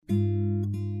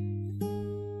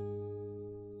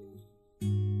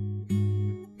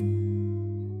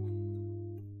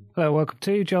Hello, welcome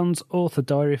to John's Author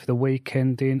Diary for the week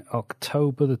ending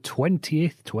October the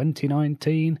 20th,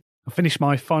 2019. I finished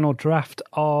my final draft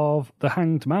of The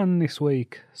Hanged Man this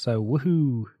week, so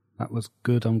woohoo, that was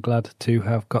good. I'm glad to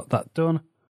have got that done.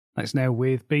 That's now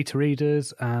with beta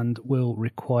readers and will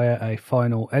require a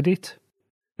final edit.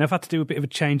 Now I've had to do a bit of a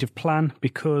change of plan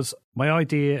because my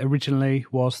idea originally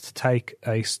was to take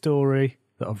a story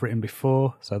that I've written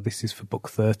before, so this is for book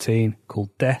 13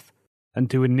 called Death, and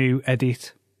do a new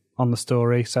edit on the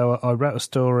story. So I wrote a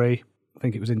story, I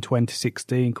think it was in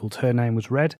 2016, called Her Name Was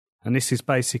Red, and this is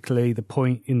basically the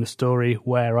point in the story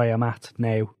where I am at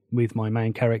now with my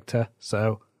main character.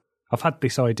 So I've had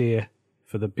this idea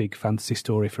for the big fantasy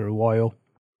story for a while,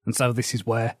 and so this is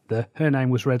where the Her Name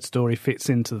Was Red story fits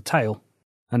into the tale.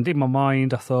 And in my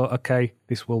mind I thought, okay,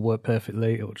 this will work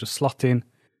perfectly, it'll just slot in.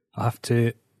 I have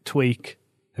to tweak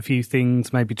a few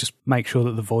things, maybe just make sure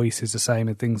that the voice is the same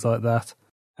and things like that.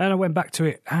 And I went back to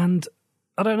it, and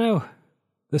I don't know,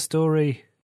 the story,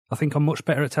 I think I'm much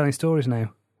better at telling stories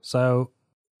now. So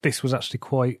this was actually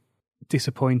quite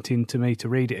disappointing to me to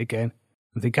read it again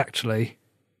and think, actually,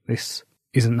 this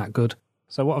isn't that good.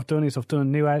 So what I've done is I've done a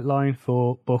new outline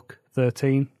for book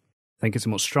 13. I think it's a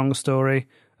much stronger story.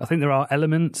 I think there are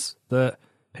elements that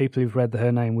people who've read the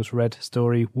Her Name Was Red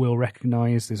story will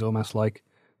recognise. There's almost like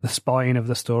the spine of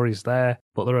the story's there,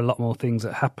 but there are a lot more things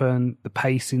that happen. The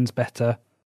pacing's better,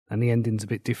 and the ending's a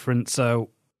bit different. So,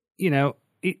 you know,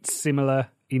 it's similar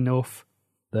enough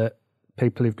that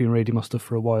people who've been reading my stuff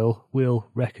for a while will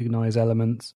recognise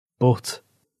elements, but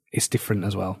it's different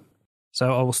as well.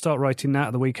 So I will start writing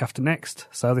that the week after next.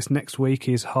 So this next week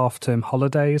is half-term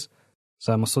holidays.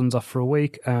 So my son's off for a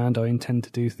week, and I intend to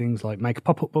do things like make a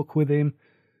pop-up book with him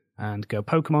and go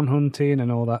Pokemon hunting and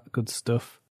all that good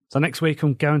stuff. So next week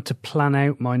I'm going to plan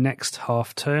out my next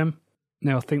half-term.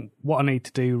 Now, I think what I need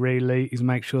to do really is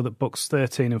make sure that books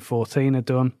 13 and 14 are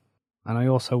done. And I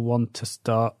also want to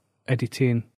start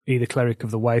editing either Cleric of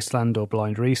the Wasteland or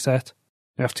Blind Reset.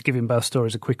 I have to give him both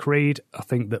stories a quick read. I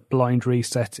think that Blind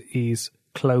Reset is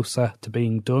closer to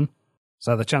being done.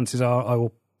 So the chances are I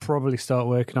will probably start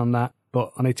working on that.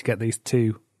 But I need to get these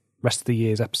two rest of the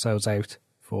year's episodes out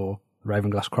for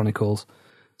Ravenglass Chronicles.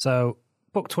 So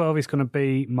book 12 is going to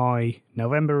be my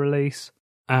November release.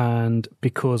 And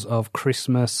because of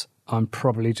Christmas, I'm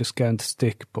probably just going to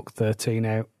stick book 13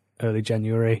 out early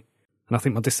January. And I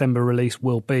think my December release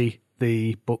will be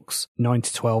the books 9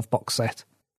 to 12 box set.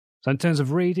 So in terms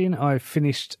of reading, I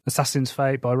finished Assassin's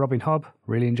Fate by Robin Hobb.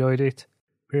 Really enjoyed it.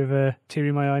 Bit of a tear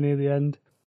in my eye near the end.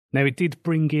 Now, it did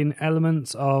bring in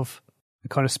elements of a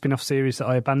kind of spin-off series that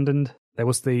I abandoned. There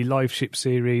was the Live Ship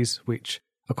series, which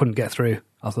I couldn't get through.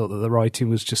 I thought that the writing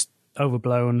was just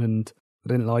overblown and I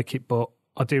didn't like it, but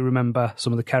I do remember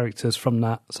some of the characters from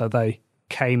that, so they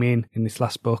came in this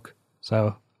last book,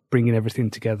 so bringing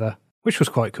everything together, which was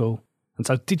quite cool. And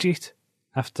so Digit,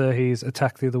 after his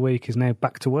attack the other week, is now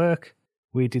back to work.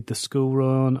 We did the school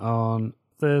run on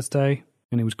Thursday,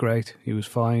 and it was great. He was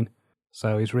fine,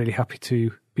 so he's really happy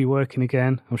to be working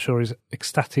again. I'm sure he's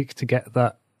ecstatic to get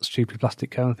that stupid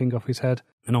plastic cone thing off his head.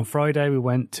 And on Friday, we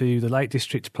went to the Lake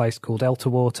District place called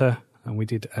Elterwater, and we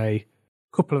did a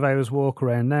couple of hours walk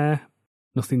around there.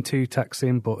 Nothing too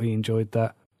taxing, but he enjoyed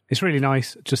that. It's really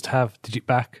nice just to have Digit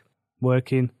back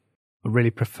working. I really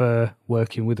prefer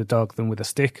working with a dog than with a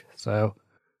stick, so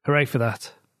hooray for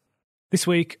that. This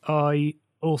week, I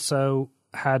also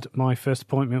had my first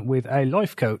appointment with a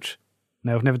life coach.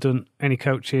 Now, I've never done any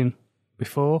coaching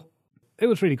before. It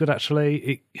was really good, actually.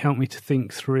 It helped me to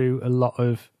think through a lot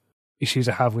of issues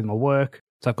I have with my work.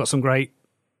 So I've got some great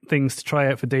things to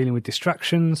try out for dealing with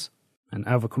distractions and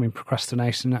overcoming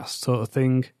procrastination, that sort of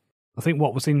thing. I think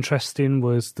what was interesting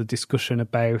was the discussion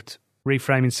about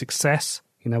reframing success.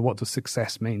 You know, what does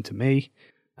success mean to me?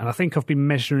 And I think I've been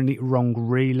measuring it wrong,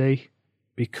 really,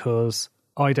 because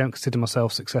I don't consider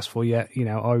myself successful yet. You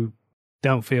know, I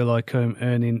don't feel like I'm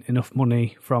earning enough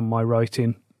money from my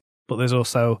writing. But there's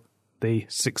also the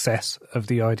success of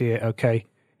the idea, okay,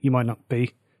 you might not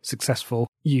be successful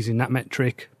using that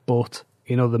metric, but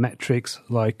in other metrics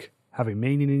like having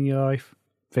meaning in your life,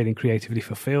 feeling creatively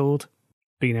fulfilled,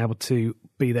 being able to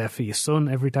be there for your son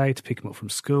every day to pick him up from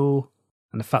school,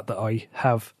 and the fact that I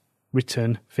have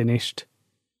written, finished,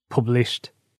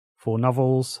 published 4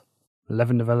 novels,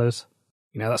 11 novellas.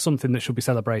 You know, that's something that should be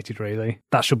celebrated, really.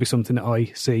 That should be something that I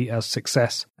see as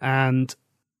success. And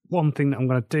one thing that I'm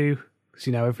going to do, because,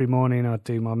 you know, every morning I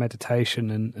do my meditation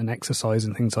and exercise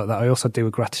and things like that. I also do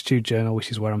a gratitude journal,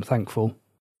 which is where I'm thankful.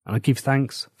 And I give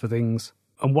thanks for things.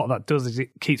 And what that does is it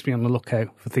keeps me on the lookout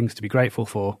for things to be grateful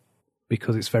for,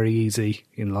 because it's very easy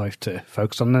in life to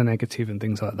focus on the negative and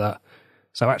things like that.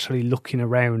 So actually looking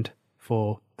around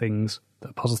for things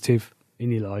that are positive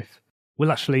in your life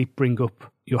will actually bring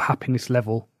up your happiness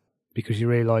level, because you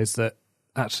realise that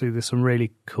actually there's some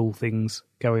really cool things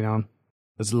going on.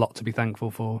 There's a lot to be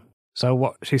thankful for. So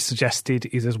what she suggested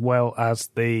is, as well as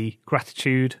the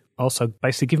gratitude, also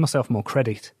basically give myself more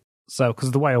credit. So because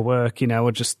of the way I work,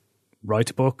 I just write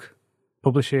a book,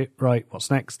 publish it, right,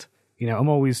 what's next? I'm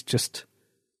always just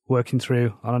working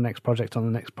through on the next project.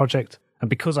 And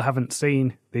because I haven't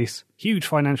seen this huge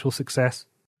financial success,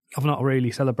 I've not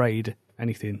really celebrated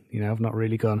anything. I've not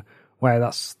really gone, wow,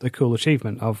 that's the cool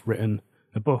achievement. I've written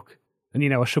a book.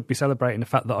 And, I should be celebrating the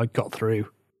fact that I got through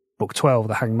book 12,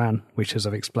 The Hanged Man, which, as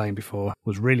I've explained before,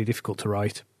 was really difficult to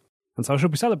write. And so I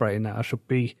should be celebrating that. I should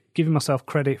be giving myself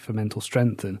credit for mental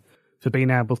strength and for being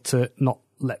able to not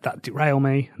let that derail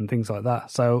me and things like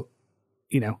that. So,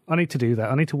 I need to do that.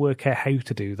 I need to work out how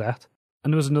to do that.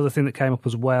 And there was another thing that came up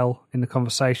as well in the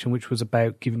conversation, which was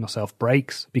about giving myself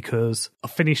breaks, because I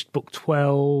finished book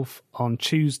 12 on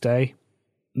Tuesday,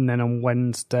 and then on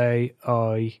Wednesday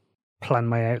I planned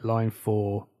my outline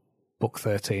for book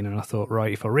 13, and I thought,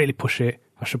 right, if I really push it,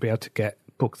 I should be able to get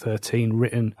book 13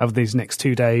 written over these next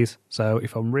 2 days. So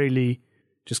if I'm really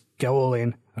just go all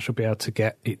in, I should be able to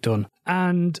get it done.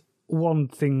 And one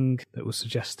thing that was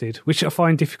suggested, which I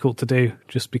find difficult to do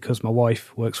just because my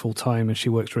wife works full time and she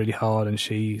works really hard, and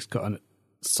she's got a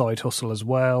side hustle as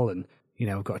well, and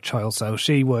I've got a child, so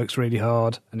she works really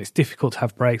hard and it's difficult to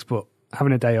have breaks, but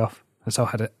having a day off. And so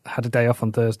I had a day off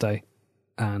on Thursday,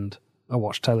 and I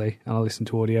watched telly and I listened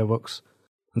to audiobooks.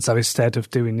 And so instead of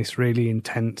doing this really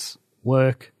intense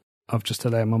work, I've just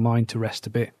allowed my mind to rest a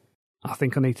bit. I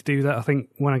think I need to do that. I think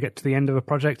when I get to the end of a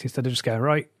project, instead of just going,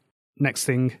 right, next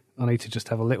thing, I need to just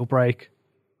have a little break,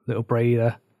 little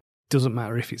breather. Doesn't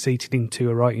matter if it's eating into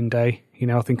a writing day.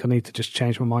 I think I need to just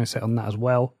change my mindset on that as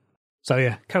well. So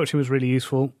yeah, coaching was really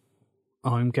useful.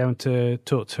 I'm going to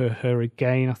talk to her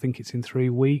again. I think it's in 3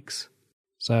 weeks.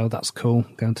 So that's cool.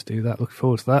 I'm going to do that. Looking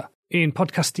forward to that. In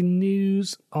podcasting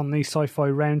news, on the Sci-Fi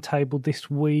Roundtable this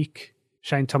week,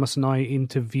 Shane Thomas and I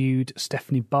interviewed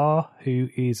Stephanie Barr, who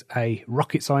is a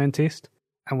rocket scientist,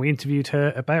 and we interviewed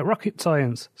her about rocket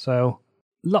science. So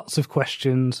lots of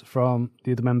questions from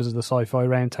the other members of the Sci-Fi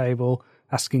Roundtable,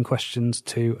 asking questions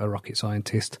to a rocket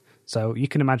scientist. So you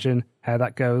can imagine how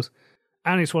that goes.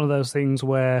 And it's one of those things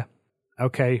where,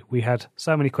 okay, we had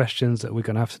so many questions that we're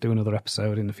going to have to do another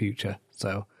episode in the future.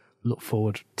 So look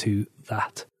forward to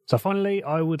that. So finally,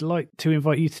 I would like to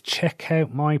invite you to check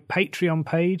out my Patreon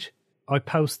page. I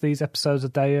post these episodes a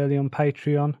day early on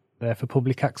Patreon. They're for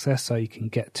public access, so you can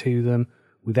get to them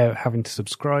without having to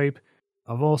subscribe.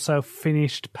 I've also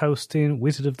finished posting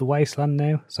Wizard of the Wasteland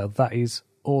now, so that is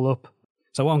all up.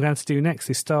 So what I'm going to do next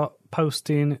is start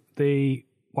posting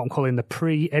what I'm calling the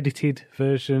pre-edited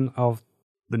version of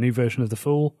the new version of The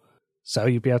Fool. So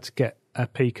you'll be able to get a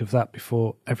peek of that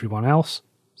before everyone else.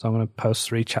 So I'm going to post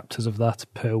 3 chapters of that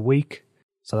per week.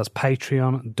 So that's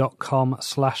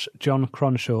patreon.com/John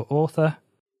Cronshaw author.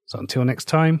 So until next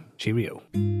time, cheerio.